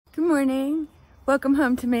Good morning. Welcome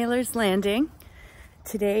home to Mailer's Landing.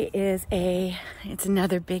 Today is it's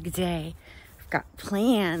another big day. I've got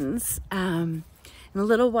plans. In a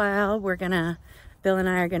little while, Bill and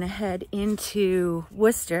I are gonna head into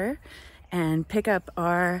Worcester and pick up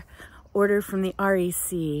our order from the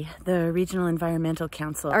REC, the Regional Environmental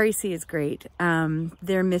Council. REC is great.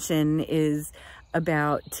 Their mission is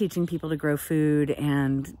about teaching people to grow food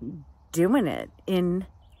and doing it in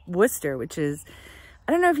Worcester, which is,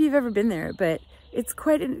 I don't know if you've ever been there, but it's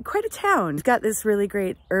quite a town. It's got this really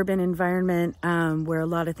great urban environment where a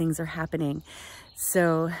lot of things are happening.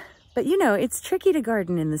 So, but you know, it's tricky to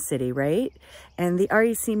garden in the city, right? And the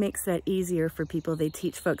REC makes that easier for people. They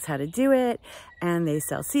teach folks how to do it, and they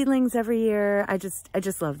sell seedlings every year. I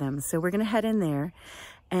just love them. So we're gonna head in there,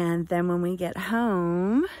 and then when we get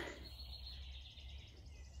home,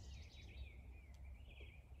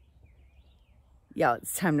 y'all,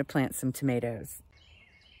 it's time to plant some tomatoes.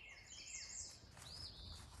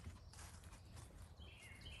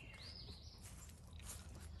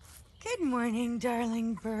 Good morning,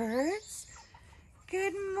 darling birds.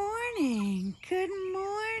 Good morning. Good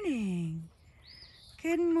morning.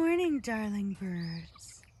 Good morning, darling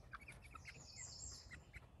birds.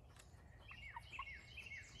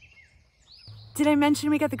 Did I mention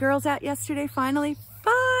we got the girls out yesterday finally?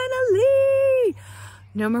 Finally!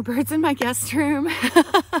 No more birds in my guest room.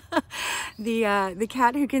 The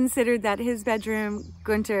cat who considered that his bedroom,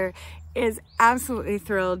 Gunter, is absolutely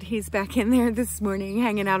thrilled. He's back in there this morning,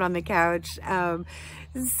 hanging out on the couch,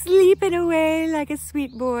 sleeping away like a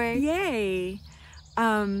sweet boy. Yay.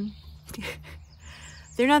 They're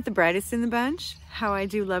not the brightest in the bunch. How I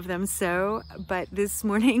do love them so. But this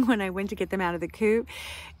morning when I went to get them out of the coop,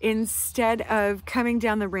 instead of coming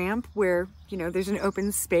down the ramp where, you know, there's an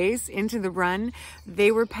open space into the run,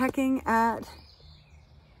 they were pecking at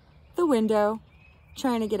the window,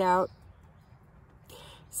 trying to get out.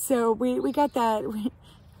 So we got that, we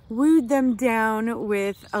wooed them down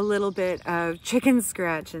with a little bit of chicken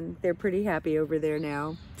scratch, and they're pretty happy over there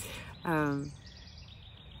now.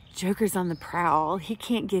 Joker's on the prowl. He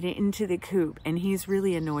can't get into the coop, and he's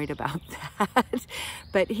really annoyed about that.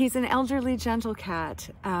 But he's an elderly, gentle cat.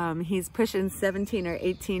 He's pushing 17 or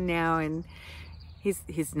 18 now, and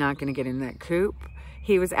he's not gonna get in that coop.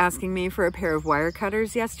 He was asking me for a pair of wire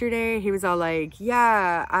cutters yesterday. He was all like,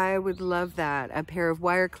 yeah, I would love that, a pair of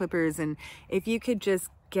wire clippers. And if you could just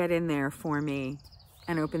get in there for me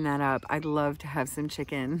and open that up, I'd love to have some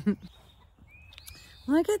chicken.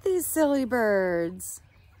 Look at these silly birds.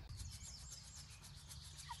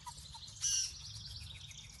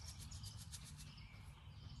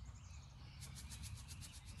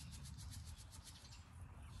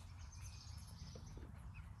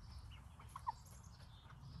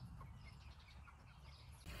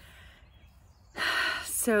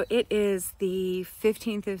 So it is the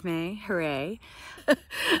 15th of May, hooray.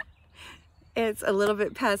 It's a little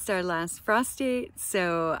bit past our last frost date,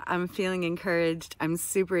 so I'm feeling encouraged. I'm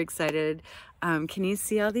super excited. Can you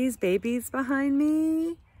see all these babies behind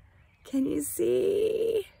me? Can you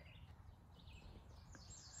see?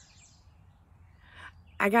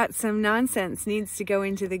 I got some nonsense needs to go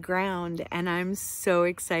into the ground, and I'm so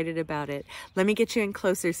excited about it. Let me get you in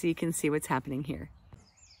closer so you can see what's happening here.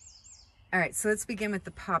 All right, so let's begin with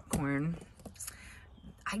the popcorn.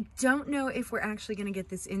 I don't know if we're actually gonna get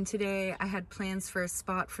this in today. I had plans for a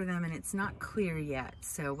spot for them and it's not clear yet,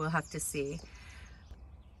 so we'll have to see.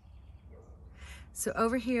 So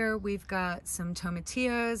over here, we've got some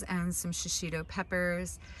tomatillos and some shishito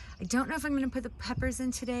peppers. I don't know if I'm gonna put the peppers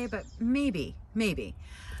in today, but maybe.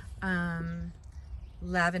 Lavender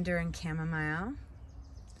and chamomile.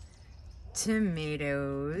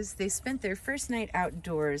 Tomatoes. They spent their first night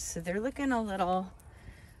outdoors, so they're looking a little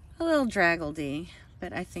draggledy,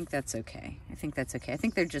 but I think that's okay. I think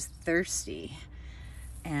they're just thirsty,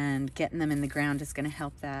 and getting them in the ground is going to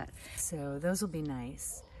help that. So those will be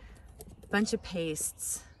nice. Bunch of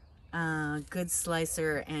pastes, good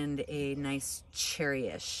slicer, and a nice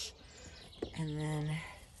cherryish. And then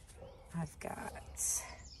I've got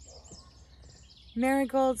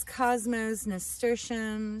marigolds, cosmos,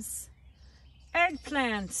 nasturtiums,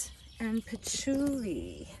 eggplant, and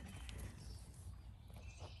patchouli.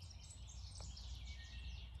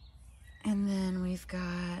 And then we've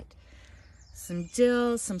got some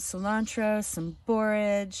dill, some cilantro, some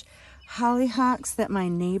borage, hollyhocks that my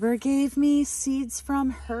neighbor gave me seeds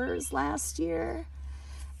from hers last year,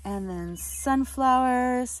 and then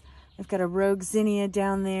sunflowers. I've got a rogue zinnia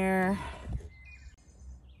down there.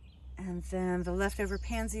 And then the leftover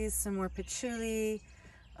pansies, some more patchouli,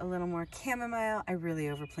 a little more chamomile. I really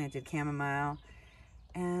overplanted chamomile.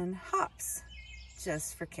 And hops,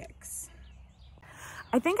 just for kicks.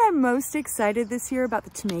 I think I'm most excited this year about the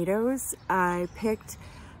tomatoes. I picked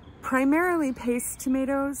primarily paste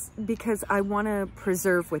tomatoes because I want to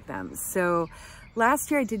preserve with them. So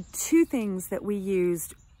last year I did two things that we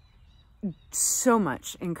used so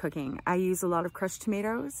much in cooking. I use a lot of crushed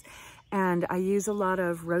tomatoes and I use a lot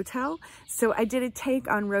of Rotel. So I did a take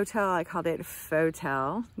on Rotel. I called it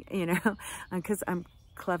Faux-tel, you know, because I'm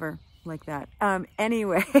clever like that.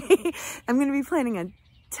 Anyway, I'm going to be planting a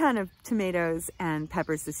ton of tomatoes and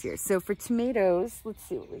peppers this year. So for tomatoes, let's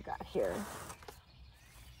see what we got here.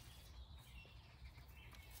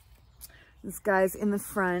 These guys in the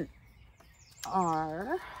front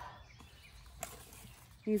are,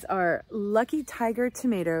 these are Lucky Tiger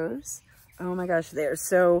tomatoes. Oh my gosh, they're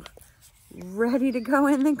so ready to go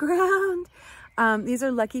in the ground. These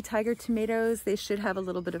are Lucky Tiger tomatoes. They should have a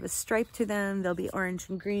little bit of a stripe to them. They'll be orange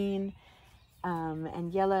and green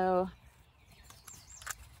and yellow.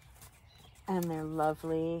 And they're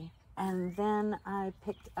lovely. And then I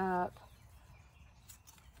picked up,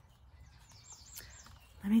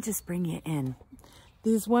 let me just bring you in.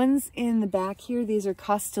 These ones in the back here, these are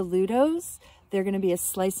Costaludos. They're gonna be a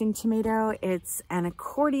slicing tomato. It's an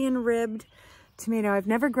accordion ribbed tomato. I've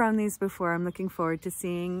never grown these before. I'm looking forward to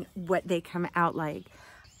seeing what they come out like.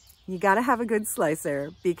 You gotta have a good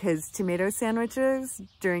slicer because tomato sandwiches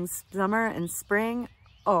during summer and spring,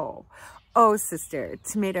 oh sister,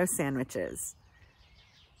 tomato sandwiches.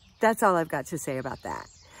 That's all I've got to say about that.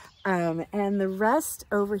 And the rest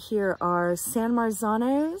over here are San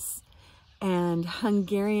Marzanos and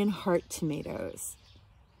Hungarian heart tomatoes.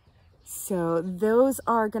 So those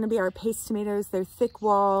are gonna be our paste tomatoes. They're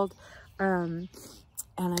thick-walled, and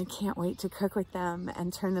I can't wait to cook with them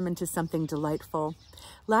and turn them into something delightful.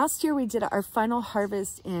 Last year we did our final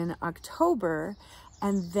harvest in October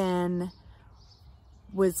and then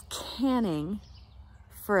was canning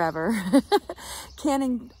forever,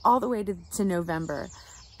 canning all the way to November.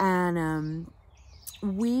 And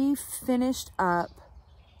we finished up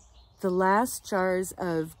the last jars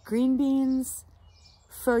of green beans,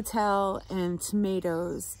 Faux-tel, and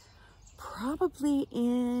tomatoes probably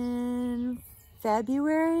in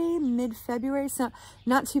February, mid-February. So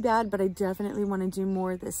not too bad, but I definitely want to do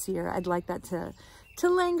more this year. I'd like that to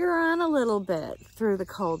linger on a little bit through the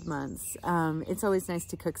cold months. It's always nice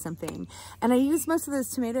to cook something. And I use most of those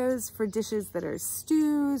tomatoes for dishes that are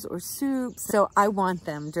stews or soups. So I want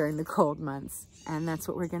them during the cold months. And that's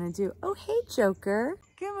what we're gonna do. Oh, hey, Joker.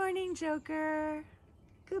 Good morning, Joker.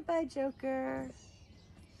 Goodbye, Joker.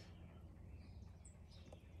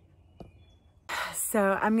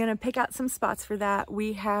 So I'm gonna pick out some spots for that.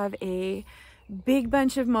 We have a big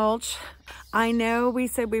bunch of mulch. I know we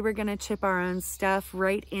said we were gonna chip our own stuff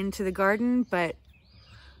right into the garden, but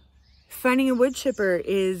finding a wood chipper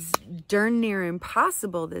is darn near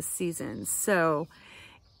impossible this season. So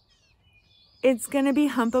it's gonna be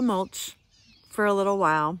hump a mulch for a little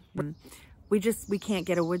while. We can't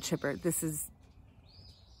get a wood chipper. This has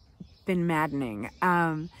been maddening.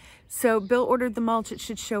 So Bill ordered the mulch. It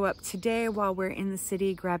should show up today while we're in the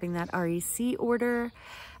city grabbing that REC order.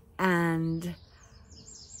 And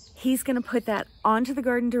he's gonna put that onto the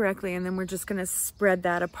garden directly, and then we're just gonna spread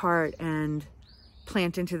that apart and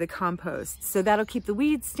plant into the compost. So that'll keep the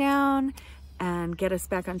weeds down and get us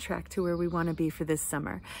back on track to where we wanna be for this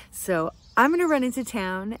summer. So I'm gonna run into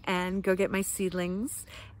town and go get my seedlings,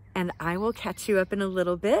 and I will catch you up in a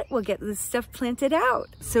little bit. We'll get this stuff planted out.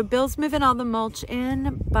 So Bill's moving all the mulch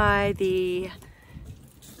in by the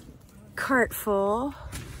cart full.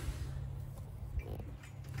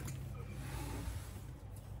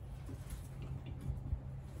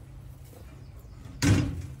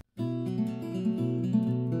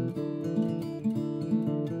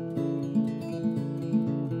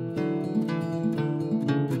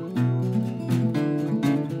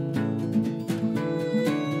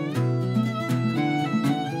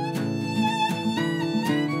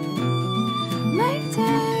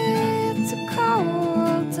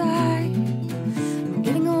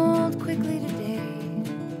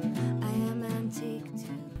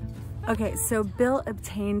 Okay, so Bill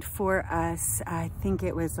obtained for us, I think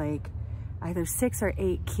it was like either 6 or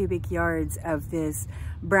 8 cubic yards of this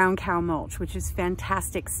brown cow mulch, which is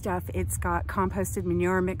fantastic stuff. It's got composted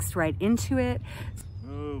manure mixed right into it.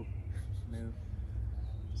 Oh, no.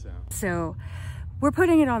 So we're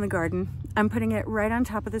putting it on the garden. I'm putting it right on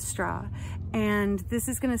top of the straw. And this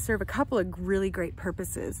is gonna serve a couple of really great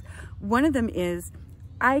purposes. One of them is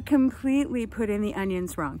I completely put in the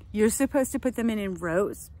onions wrong. You're supposed to put them in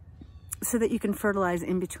rows so that you can fertilize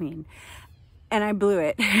in between. and I blew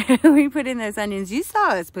it. We put in those onions. You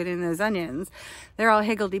saw us put in those onions. They're all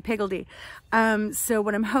higgledy-piggledy. So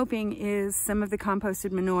what I'm hoping is some of the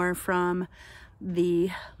composted manure from the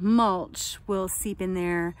mulch will seep in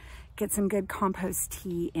there, get some good compost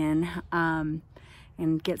tea in, and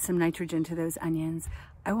get some nitrogen to those onions.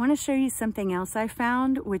 I want to show you something else I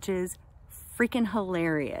found, which is freaking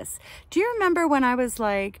hilarious. Do you remember when I was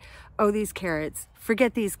like, oh, these carrots,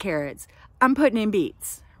 forget these carrots, I'm putting in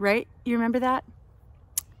beets, right? You remember that?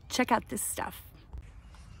 Check out this stuff.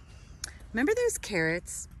 Remember those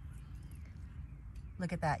carrots?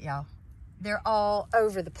 Look at that, y'all. They're all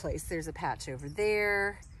over the place. There's a patch over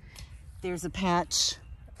there. There's a patch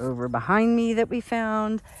over behind me that we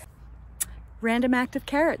found. Random active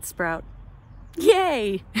carrot sprout.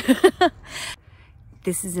 Yay!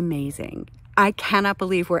 This is amazing. I cannot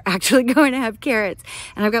believe we're actually going to have carrots.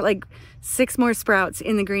 And I've got like 6 more sprouts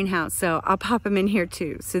in the greenhouse, so I'll pop them in here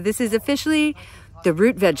too. So this is officially the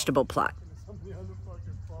root vegetable plot.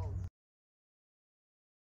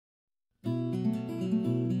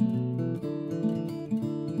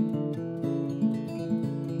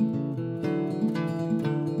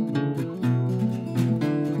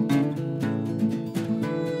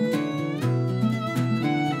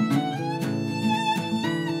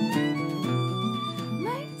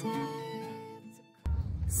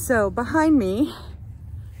 So behind me,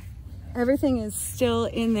 everything is still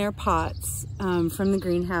in their pots from the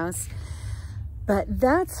greenhouse, but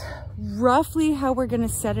that's roughly how we're gonna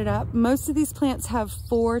set it up. Most of these plants have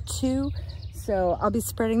 4 too, so I'll be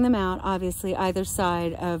spreading them out, obviously, either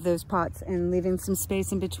side of those pots and leaving some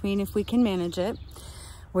space in between if we can manage it.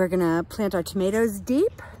 We're gonna plant our tomatoes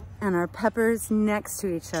deep and our peppers next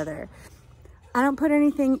to each other. I don't put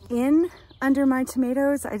anything in under my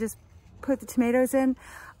tomatoes, I just put the tomatoes in.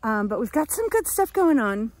 But we've got some good stuff going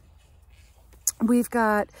on. We've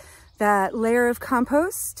got that layer of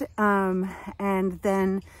compost and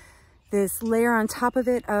then this layer on top of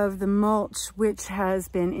it of the mulch, which has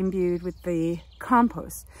been imbued with the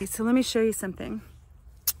compost. So let me show you something.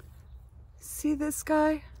 See this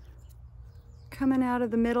guy coming out of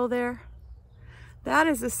the middle there? That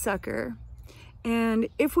is a sucker. And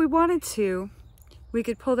if we wanted to, we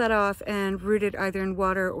could pull that off and root it either in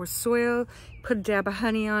water or soil, put a dab of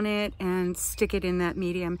honey on it and stick it in that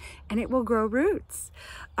medium and it will grow roots.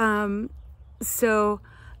 So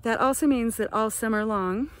that also means that all summer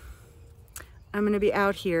long, I'm gonna be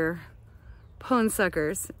out here pulling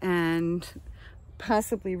suckers and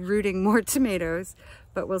possibly rooting more tomatoes,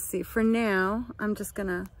 but we'll see. For now, I'm just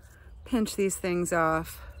gonna pinch these things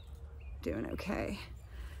off, doing okay,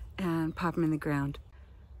 and pop them in the ground.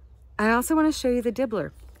 I also want to show you the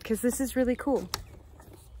dibbler because this is really cool.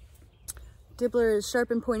 Dibbler is sharp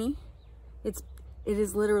and pointy. It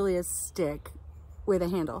is literally a stick with a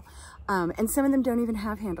handle. And some of them don't even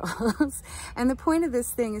have handles. And the point of this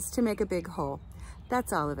thing is to make a big hole.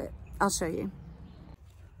 That's all of it. I'll show you.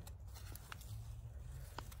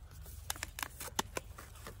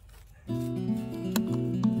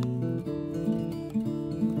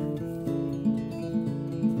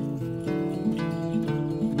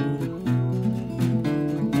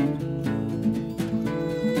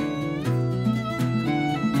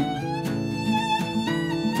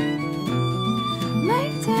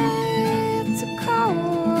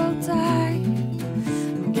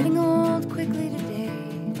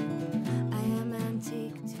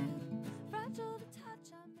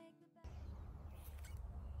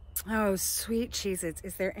 Oh, sweet Cheez-Its.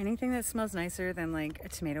 Is there anything that smells nicer than like a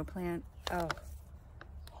tomato plant? Oh,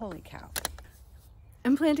 holy cow.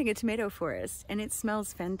 I'm planting a tomato forest and it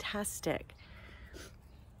smells fantastic.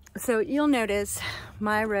 So you'll notice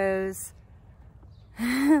my rows,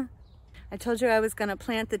 I told you I was gonna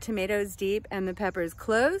plant the tomatoes deep and the peppers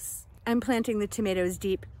close. I'm planting the tomatoes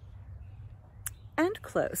deep and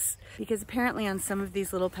close because apparently on some of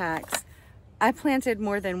these little packs, I planted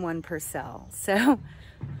more than 1 per cell. So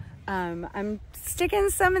I'm sticking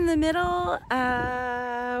some in the middle.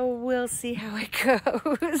 We'll see how it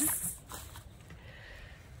goes.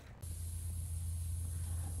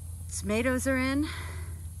 Tomatoes are in.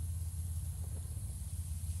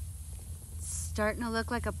 Starting to look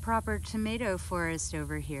like a proper tomato forest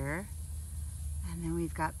over here. And then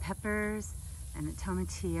we've got peppers and the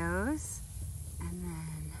tomatillos. And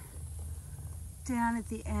then down at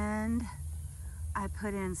the end, I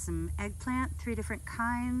put in some eggplant, 3 different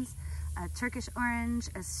kinds, a Turkish orange,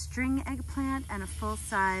 a string eggplant, and a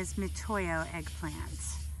full-size Mitoyo eggplant.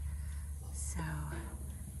 So,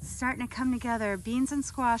 it's starting to come together. Beans and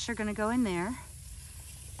squash are gonna go in there.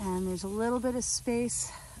 And there's a little bit of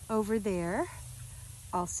space over there.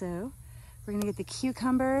 Also, We're gonna get the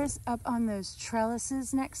cucumbers up on those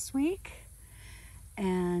trellises next week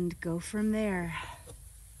and go from there.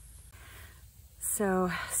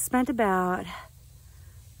 So spent about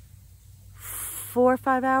 4 or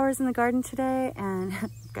 5 hours in the garden today and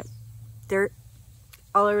got dirt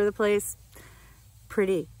all over the place.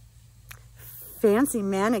 Pretty fancy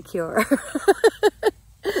manicure.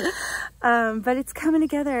 But it's coming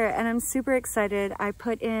together and I'm super excited. I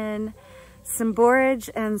put in some borage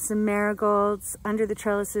and some marigolds under the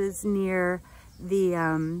trellises near the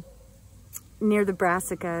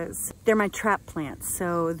brassicas. They're my trap plants,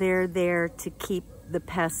 so they're there to keep the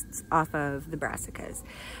pests off of the brassicas.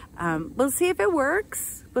 We'll see if it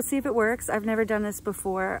works. We'll see if it works. I've never done this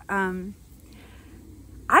before. I've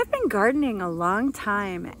been gardening a long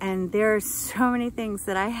time and there are so many things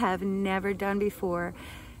that I have never done before.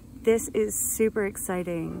 This is super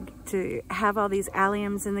exciting to have all these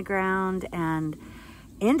alliums in the ground and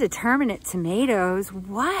indeterminate tomatoes.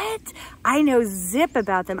 What? I know zip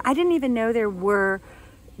about them. I didn't even know there were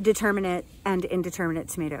determinate and indeterminate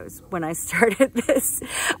tomatoes when I started this.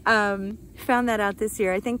 Found that out this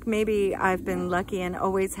year. I think maybe I've been lucky and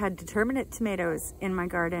always had determinate tomatoes in my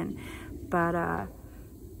garden, but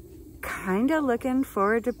kind of looking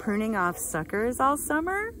forward to pruning off suckers all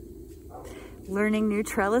summer, learning new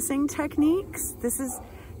trellising techniques. This is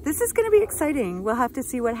going to be exciting. We'll have to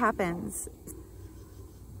see what happens.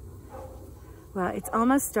 Well, it's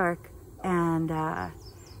almost dark and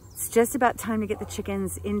it's just about time to get the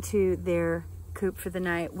chickens into their coop for the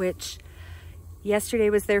night, which yesterday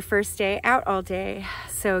was their first day out all day.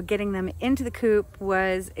 So getting them into the coop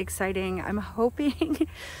was exciting. I'm hoping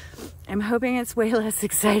it's way less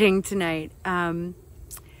exciting tonight.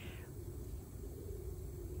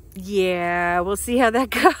 Yeah, we'll see how that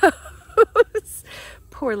goes.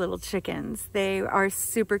 Poor little chickens. They are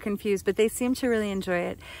super confused, but they seem to really enjoy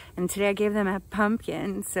it. And today I gave them a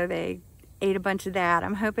pumpkin, so they ate a bunch of that.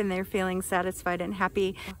 I'm hoping they're feeling satisfied and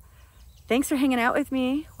happy. Thanks for hanging out with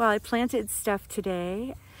me while I planted stuff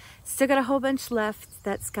today. Still got a whole bunch left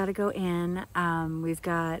that's got to go in. We've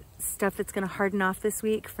got stuff that's going to harden off this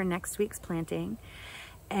week for next week's planting.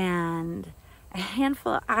 And a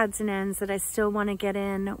handful of odds and ends that I still want to get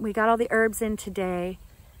in. We got all the herbs in today,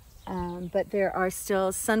 but there are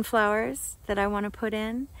still sunflowers that I want to put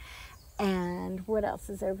in. And what else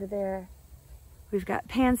is over there? We've got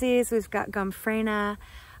pansies, we've got gomphrena,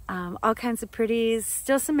 all kinds of pretties.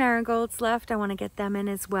 Still some marigolds left. I want to get them in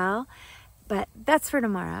as well, but that's for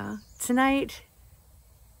tomorrow. Tonight,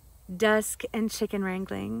 dusk and chicken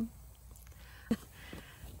wrangling.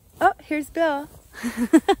 Oh, here's Bill.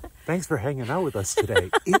 Thanks for hanging out with us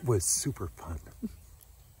today. It was super fun.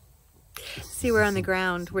 See, we're on the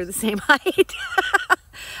ground. We're the same height.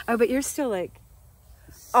 Oh, but you're still like,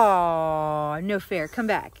 oh, no fair. Come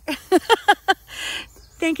back.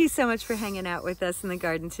 Thank you so much for hanging out with us in the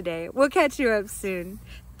garden today. We'll catch you up soon.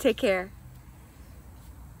 Take care.